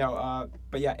funny. No,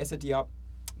 but yeah, Issa Diop.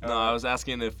 No, I was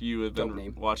asking if you had dope been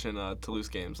name. watching Toulouse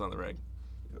games on the reg.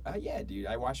 Yeah, dude.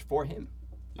 I watched for him.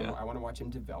 Yeah. I want to watch him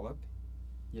develop.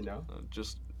 You know.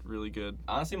 Just really good.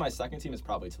 Honestly, my second team is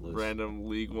probably Toulouse. Random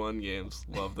League One games.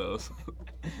 Love those.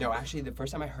 No, actually, the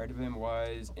first time I heard of him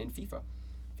was in FIFA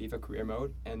career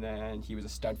mode, and then he was a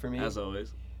stud for me. As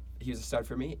always. He was a stud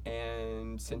for me,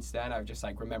 and since then I've just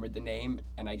like remembered the name,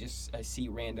 and I see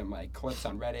random like clips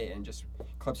on Reddit and just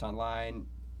clips online,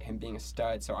 him being a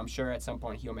stud. So I'm sure at some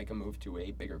point he'll make a move to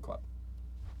a bigger club.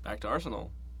 Back to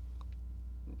Arsenal.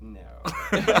 No.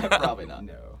 Probably not.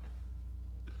 No.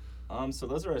 So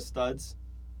those are our studs.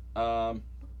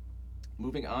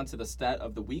 Moving on to the stat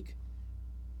of the week.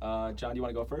 John, do you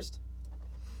want to go first?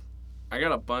 I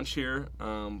got a bunch here,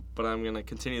 but I'm going to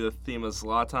continue the theme of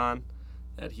Zlatan,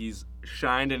 that he's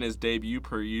shined in his debut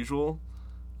per usual.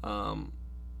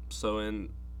 So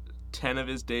in 10 of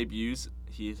his debuts,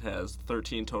 he has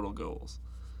 13 total goals.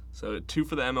 So 2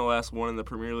 for the MLS, 1 in the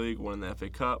Premier League, 1 in the FA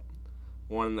Cup,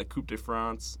 1 in the Coupe de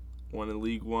France, 1 in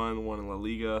League 1, 1 in La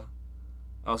Liga.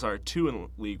 2 in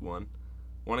League 1,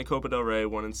 1 in Copa del Rey,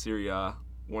 1 in Serie A,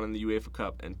 1 in the UEFA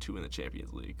Cup, and 2 in the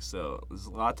Champions League. So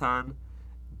Zlatan,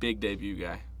 big debut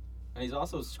guy. And he's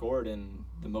also scored in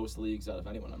the most leagues out of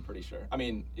anyone, I'm pretty sure. I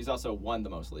mean, he's also won the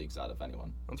most leagues out of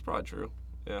anyone. That's probably true.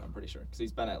 Yeah. I'm pretty sure. Because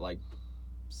he's been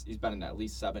in at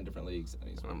least 7 different leagues.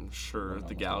 And I'm sure won the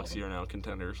almost Galaxy all are now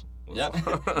contenders. Yeah.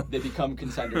 They become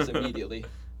contenders immediately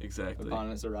Exactly.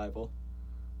 upon his arrival.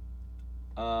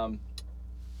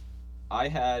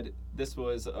 This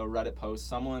was a Reddit post.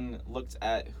 Someone looked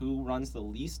at who runs the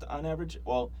least on average.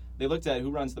 Well, they looked at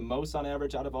who runs the most on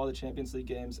average out of all the Champions League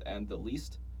games and the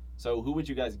least. So who would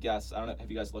you guys guess? I don't know.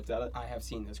 Have you guys looked at it? I have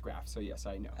seen this graph, so yes,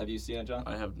 I know. Have you seen it, John?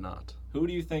 I have not. Who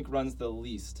do you think runs the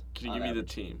least? Can you on give me the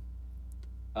average? team?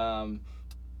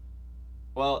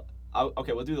 Well,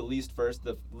 Okay, we'll do the least first.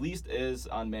 The least is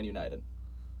on Man United.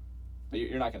 But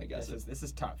you're not going to guess it. This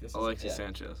is tough. This is Alexis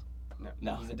Sanchez.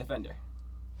 No. He's a defender.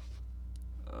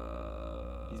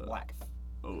 He's black.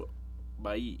 Oh,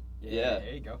 bye. Yeah.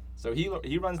 There you go. So he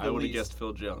runs the I would have least. guessed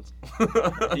Phil Jones.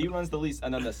 He runs the least.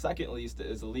 And then the second least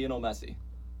is Lionel Messi.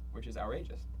 Which is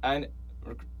outrageous. And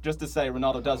just to say,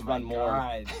 Ronaldo does run more.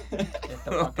 God. Get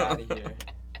the fuck out of here.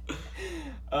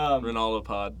 Ronaldo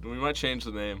pod. We might change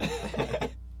the name.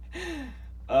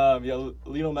 Yeah,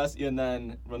 Lionel Messi, and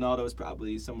then Ronaldo is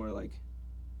probably somewhere like,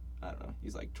 I don't know,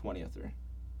 he's like 20th or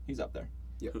he's up there.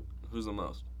 Who's the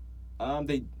most? I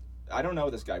don't know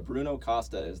this guy. Bruno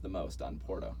Costa is the most on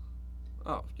Porto.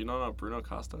 Oh, you don't know Bruno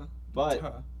Costa? But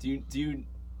do you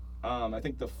I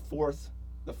think the fourth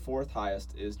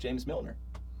highest is James Milner.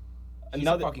 He's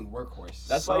a fucking workhorse.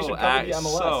 That's why you should cover the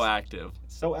MLS. So active.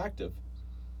 So active.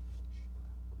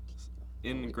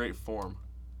 In great form.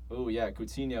 Oh yeah,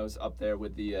 Coutinho's up there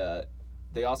with the.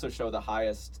 They also show the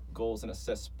highest goals and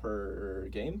assists per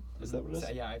game. Is that what it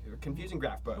is? Yeah, confusing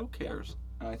graph, but Who cares?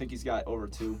 I think he's got over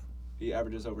 2. He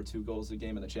averages over 2 goals a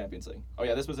game in the Champions League. Oh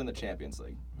yeah, this was in the Champions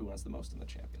League. Who wants the most in the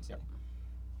Champions League?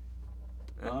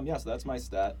 Yeah, so that's my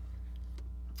stat.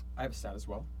 I have a stat as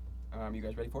well. You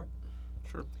guys ready for it?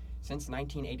 Sure. Since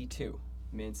 1982,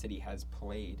 Man City has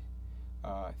played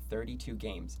 32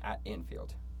 games at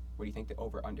Anfield. What do you think the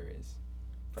over/under is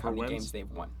for how many wins? games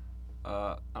they've won?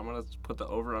 I'm gonna put the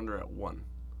over/under at 1.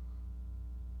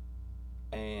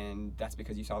 And that's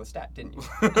because you saw the stat, didn't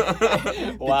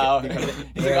you? Wow.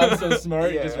 He's like, I'm so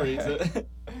smart. He just reads it.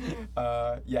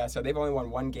 Yeah, so they've only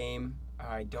won 1 game.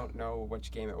 I don't know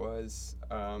which game it was,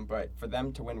 but for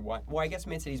them to win one, well, I guess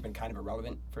Man City's been kind of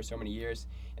irrelevant for so many years,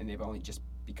 and they've only just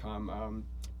become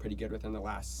pretty good within the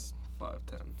last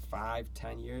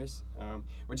 5-10 years,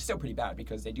 which is still pretty bad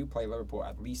because they do play Liverpool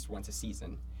at least once a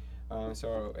season.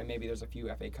 So and maybe there's a few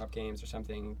FA Cup games or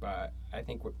something, but I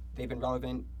think they've been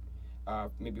relevant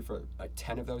maybe for like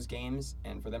 10 of those games,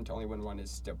 and for them to only win 1 is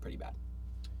still pretty bad.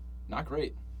 Not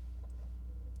great.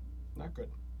 Not good.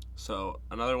 So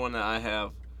another one that I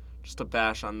have, just to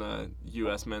bash on the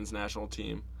U.S. men's national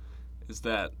team, is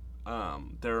that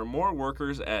there are more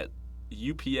workers at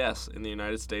UPS in the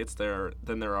United States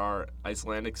than there are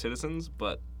Icelandic citizens,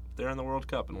 but they're in the World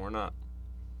Cup and we're not.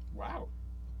 Wow.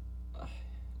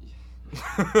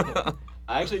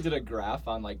 I actually did a graph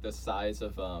on like the size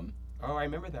of Oh, I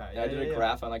remember that. I did a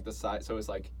graph on like the size, so it was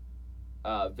like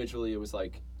visually it was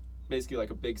like basically like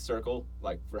a big circle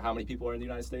like for how many people are in the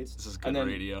United States. This is good and then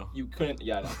radio. You couldn't,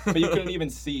 I know, but you couldn't even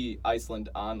see Iceland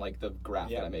on like the graph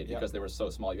that I made Yeah. because they were so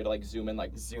small. You had to like zoom in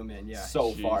like Yeah.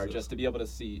 so far Jesus. just to be able to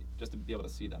see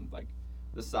them. Like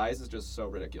the size is just so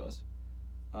ridiculous.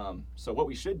 So what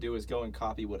we should do is go and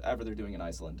copy whatever they're doing in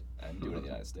Iceland and do it in the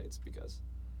United States because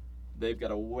they've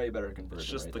got a way better conversion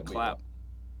It's just rate the than we clap. do.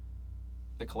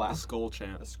 The The clap. skull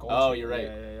chant. The skull Oh, chant. you're right.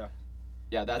 Yeah.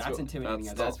 Yeah, that's what, intimidating.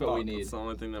 that's what we fuck. need. That's the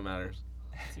only thing that matters.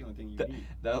 That's the only thing you That, need.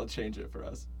 that'll change it for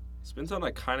us. Spin Zone,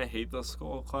 I kind of hate the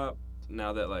skull clap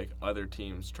now that like other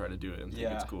teams try to do it and think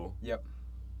it's cool. Yep.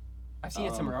 I've seen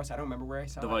it somewhere else. I don't remember where I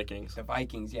saw The it. Vikings. The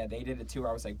Vikings, yeah, they did it too.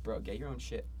 I was like, bro, get your own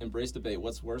shit. Embrace debate.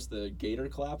 What's worse, the gator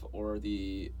clap or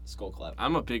the skull clap?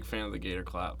 I'm a big fan of the gator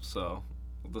clap, so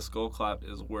the skull clap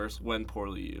is worse when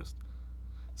poorly used.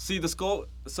 See, the skull...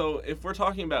 So, if we're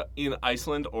talking about in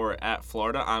Iceland or at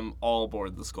Florida, I'm all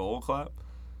aboard the skull clap.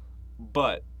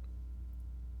 But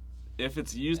if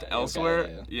it's used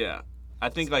elsewhere, yeah. I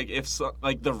think, like, if...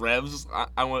 like, the Revs...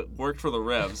 I worked for the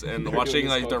Revs, and They're watching, doing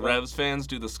the like, the skull clap? Revs fans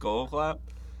do the skull clap,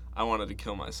 I wanted to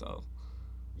kill myself.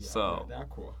 Yeah, So- they're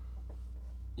cool.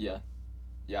 Yeah.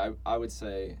 Yeah, I would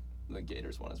say the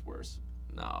Gators one is worse.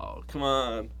 No, come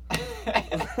on.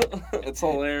 It's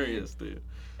hilarious, dude.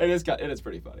 It is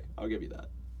pretty funny. I'll give you that.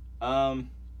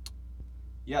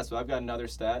 Yeah, so I've got another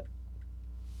stat.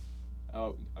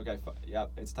 Oh, okay. Yeah,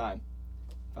 it's time.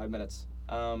 5 minutes.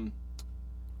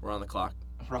 We're on the clock.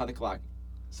 We're on the clock.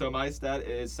 So my stat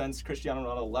is since Cristiano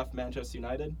Ronaldo left Manchester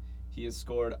United, he has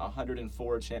scored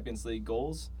 104 Champions League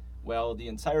goals, while the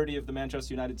entirety of the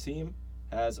Manchester United team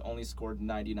has only scored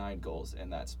 99 goals in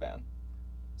that span.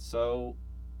 So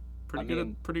Pretty I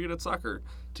mean- good at soccer.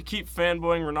 To keep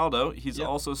fanboying Ronaldo, he's Yep.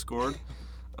 also scored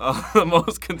the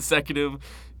most consecutive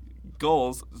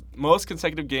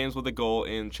games with a goal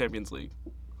in Champions League.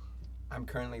 I'm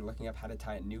currently looking up how to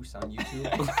tie a noose on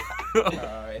YouTube.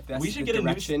 If that's We should the get a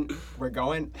noose- direction we're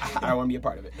going, I want to be a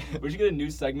part of it. we should get a new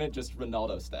segment, just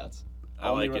Ronaldo stats. I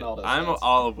Only like it. Ronaldo I'm stats.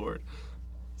 all aboard.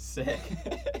 Sick.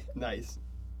 Nice.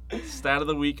 Stat of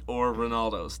the week or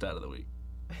Ronaldo stat of the week.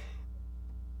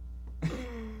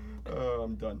 Oh,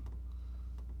 I'm done.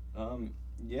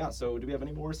 Yeah. So do we have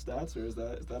any more stats, or is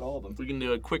that all of them? We can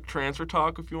do a quick transfer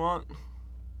talk if you want.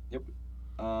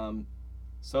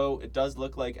 So it does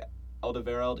look like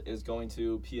Alderweireld is going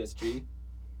to PSG,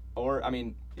 or I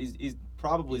mean, he's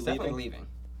probably He's leaving. definitely leaving.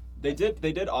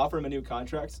 They did offer him a new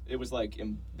contract. It was like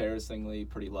embarrassingly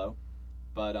pretty low,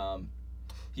 but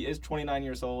he is 29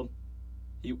 years old.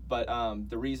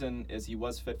 The reason is he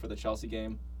was fit for the Chelsea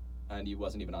game, and he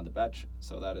wasn't even on the bench.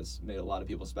 So that has made a lot of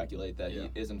people speculate that he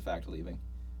is in fact leaving.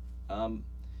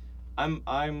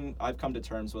 I've come to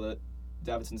terms with it.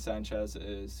 Davinson Sanchez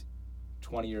is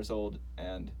 20 years old,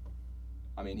 and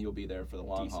I mean he'll be there for the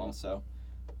long haul. So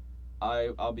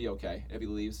I'll be okay if he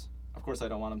leaves. Of course I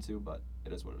don't want him to, but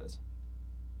it is what it is.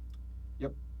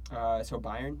 Yep. So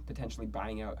Bayern potentially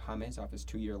buying out James off his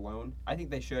 2-year loan. I think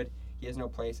they should. He has no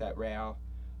place at Real,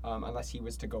 unless he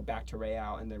was to go back to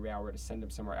Real and then Real were to send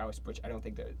him somewhere else, which I don't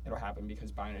think that it'll happen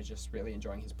because Bayern is just really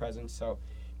enjoying his presence. So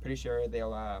pretty sure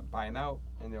they'll buy him out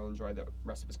and they'll enjoy the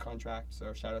rest of his contract.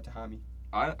 So shout out to James.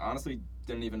 I honestly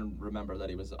didn't even remember that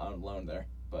he was on loan there,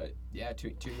 but Yeah,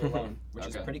 2-year loan, which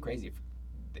is Okay. pretty crazy.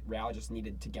 Real just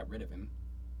needed to get rid of him.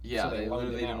 yeah, So they they loaned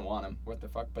literally him didn't out. want him. What the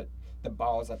fuck? But the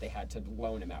balls that they had to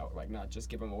loan him out, like not just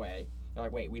give him away. They're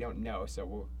like, wait, we don't know, so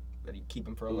we'll keep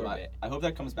him for a Ooh, little bit. I hope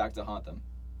that comes back to haunt them.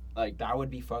 Like That would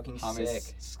be fucking James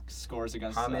sick. scores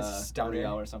against James stunner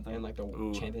Real or something. in like the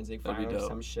Ooh, Champions League that'd be final or dope.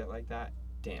 some shit like that.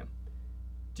 Damn.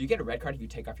 Do you get a red card if you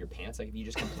take off your pants? Like if you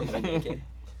just completely naked?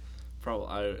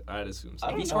 Probably, I'd assume so. I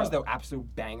If he don't scores know. the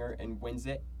absolute banger and wins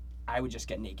it, I would just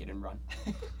get naked and run.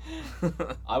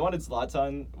 I wanted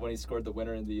Zlatan when he scored the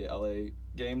winner in the LA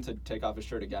game to take off his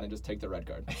shirt again and just take the red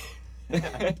card.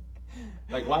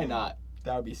 Like, why not?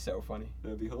 That would be so funny.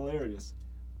 That'd be hilarious.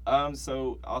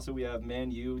 So also we have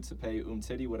Man U to pay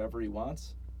Umtiti whatever he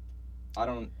wants.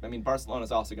 I mean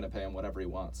Barcelona's also going to pay him whatever he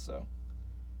wants. So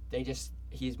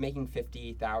He's making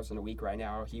 $50,000 a week right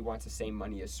now. He wants the same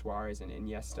money as Suarez and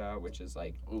Iniesta, which is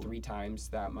like 3 times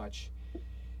that much.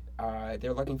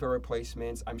 They're looking for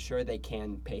replacements. I'm sure they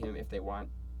can pay him if they want,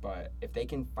 but if they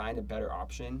can find a better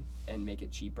option and make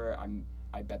it cheaper,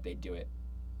 I bet they'd do it.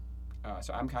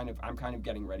 So I'm kind of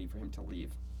getting ready for him to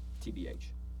leave,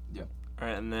 TBH. All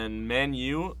right, and then Man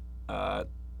U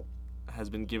has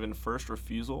been given first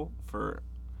refusal for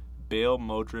Bale,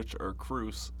 Modric, or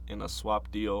Kroos in a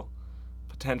swap deal,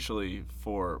 potentially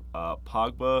for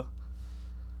Pogba.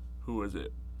 Who was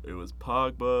it? It was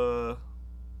Pogba,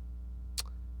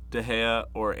 De Gea,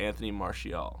 or Anthony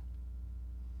Martial.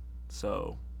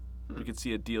 So we could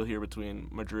see a deal here between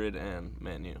Madrid and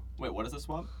Man U. wait, what is the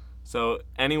swap? So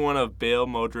any one of Bale,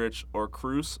 Modric, or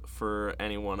Kroos for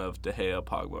any one of De Gea,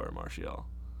 Pogba, or Martial.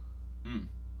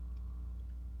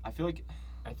 I feel like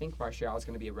I think Martial is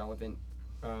going to be irrelevant.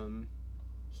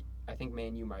 I think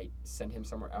Man U might send him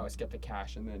somewhere else, get the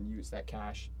cash, and then use that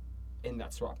cash in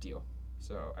that swap deal.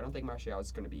 So I don't think Martial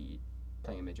is going to be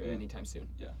playing in Madrid anytime soon.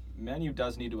 Man U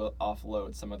does need to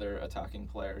offload some of their attacking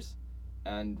players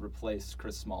and replace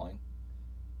Chris Smalling,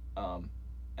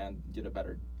 and get a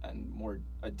better and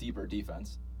a deeper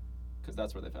defense, because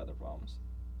that's where they've had their problems.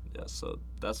 Yeah, so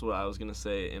that's what I was going to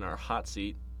say in our hot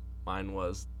seat. Mine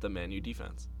was the Man U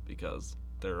defense, because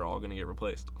they're all going to get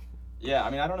replaced. Yeah,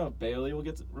 I mean I don't know if Bailey will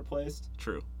get replaced.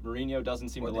 True. Mourinho doesn't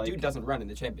seem Well, to the like. dude doesn't run in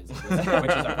the Champions League,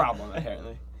 which is a problem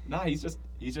apparently. Nah, he's just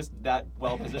that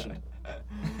well positioned.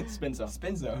 Spin zone.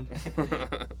 Spin zone.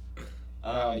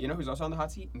 You know who's also on the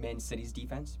hot seat? Man City's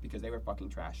defense, because they were fucking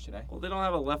trash today. Well, they don't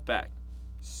have a left back.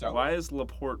 So Why is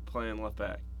Laporte playing left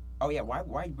back? Oh yeah, why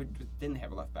didn't they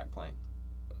have a left back playing?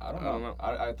 I don't I don't know. know.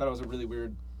 I thought it was a really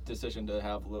weird decision to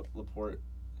have Laporte.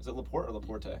 Is it Laporte or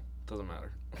Laporte? Doesn't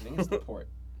matter. I think it's Laporte.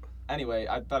 Anyway,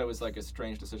 I thought it was like a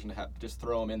strange decision to just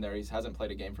throw him in there. He hasn't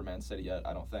played a game for Man City yet,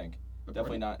 I don't think.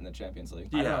 Definitely not in the Champions League.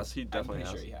 He I don't has. He I'm definitely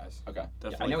pretty has. sure he has. Okay.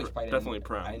 Definitely, I know he's played definitely in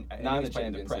Prem. I Not know in he's the played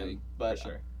in the Champions Prem, League, but for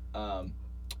sure.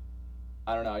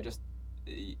 I don't know.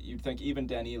 You'd think even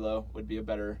Danilo would be a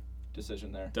better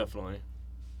decision there. Definitely.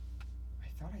 I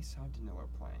thought I saw Danilo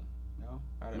playing. No,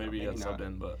 I don't know. Maybe he got not. subbed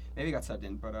in, but Maybe he got subbed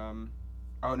in, but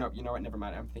oh no, you know what? Never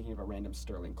mind. I'm thinking of a random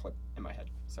Sterling clip in my head,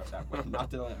 so that would not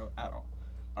Danilo at all.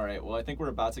 All right. Well, I think we're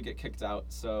about to get kicked out,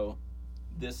 so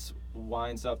this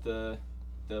winds up the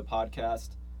podcast.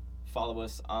 Follow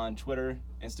us on Twitter,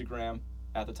 Instagram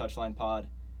at the Touchline Pod.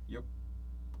 Yep.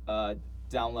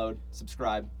 Download,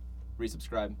 subscribe,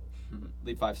 resubscribe,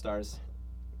 leave 5 stars,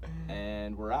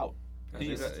 and we're out. I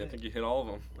think, Peace. I think you hit all of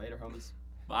them. Later, homies.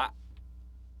 Bye.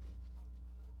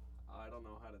 I don't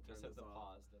know how to turn Just hit this the off.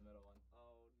 pause.